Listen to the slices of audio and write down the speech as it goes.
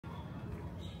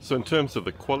So in terms of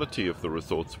the quality of the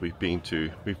resorts we've been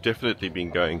to, we've definitely been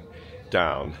going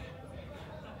down.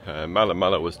 Mala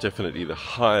Mala was definitely the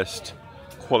highest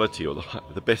quality, or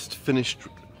the best finished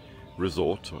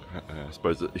resort. I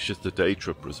suppose it's just a day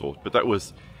trip resort, but that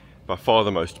was by far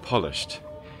the most polished.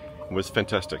 It was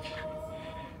fantastic.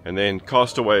 And then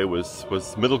Castaway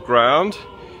was middle ground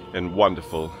and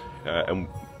wonderful, and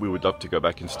we would love to go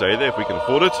back and stay there if we can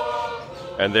afford it.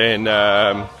 And then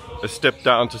a step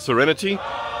down to Serenity,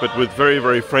 but with very,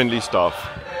 very friendly staff.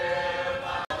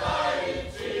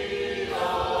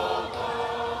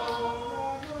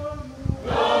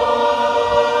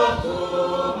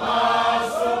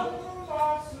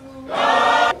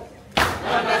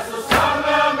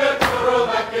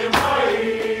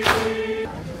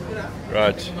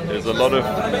 Right, there's a lot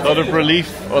of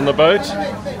relief on the boat.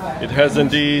 It has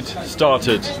indeed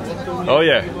started. Oh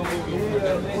yeah.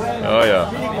 Oh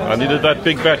yeah. I needed that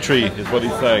big battery, is what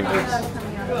he's saying.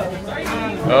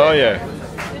 Oh yeah.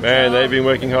 Man, they've been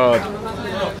working hard.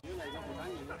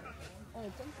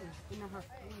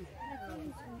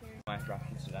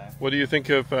 What do you think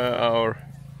of our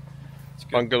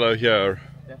bungalow here?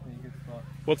 Definitely a good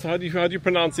spot. How do you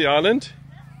pronounce the island?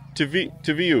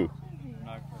 Tivua.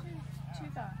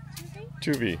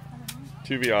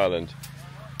 Tivua Island.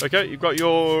 Okay, you've got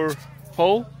your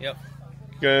pole? Yep.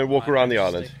 Go and walk around the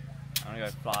island. I'm gonna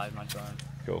go fly with my drone.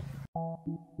 Cool.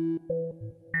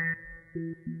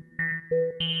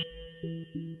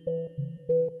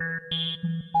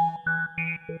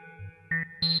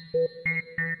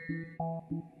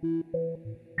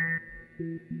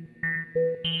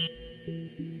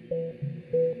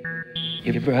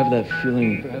 You ever have that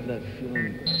feeling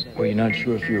where you're not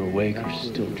sure if you're awake or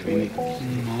still dreaming? All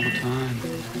the time.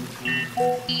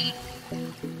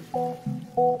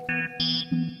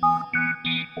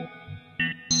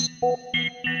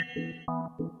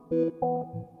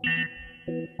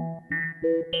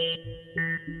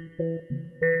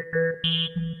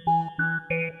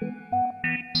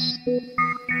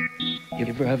 You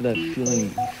ever have that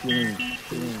feeling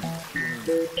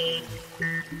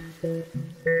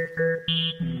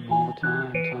all the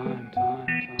time.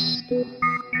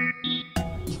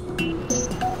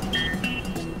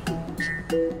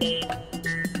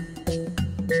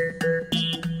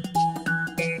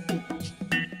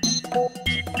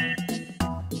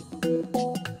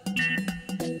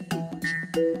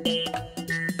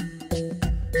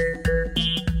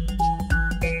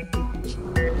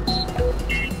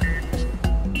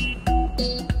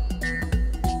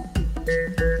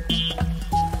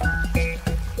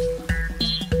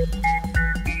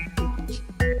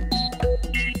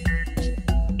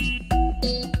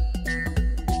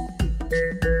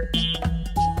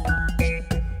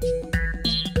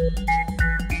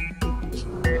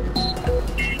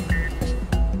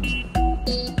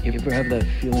 You ever have that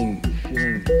feeling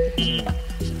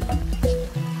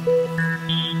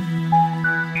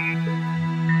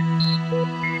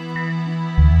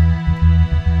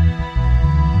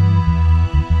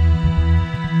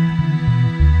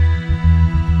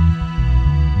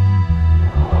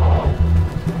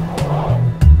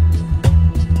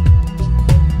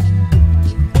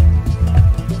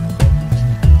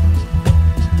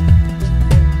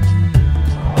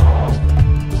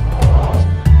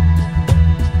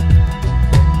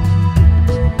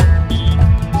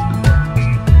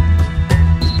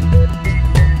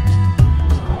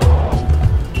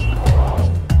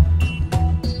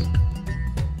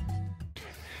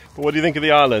What do you think of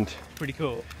the island? Pretty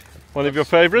cool. One of your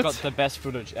favourites? Got the best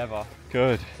footage ever.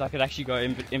 Good. So I could actually go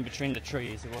in between the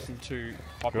trees. It wasn't too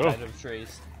populated with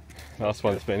trees. Nice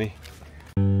one, Spenny.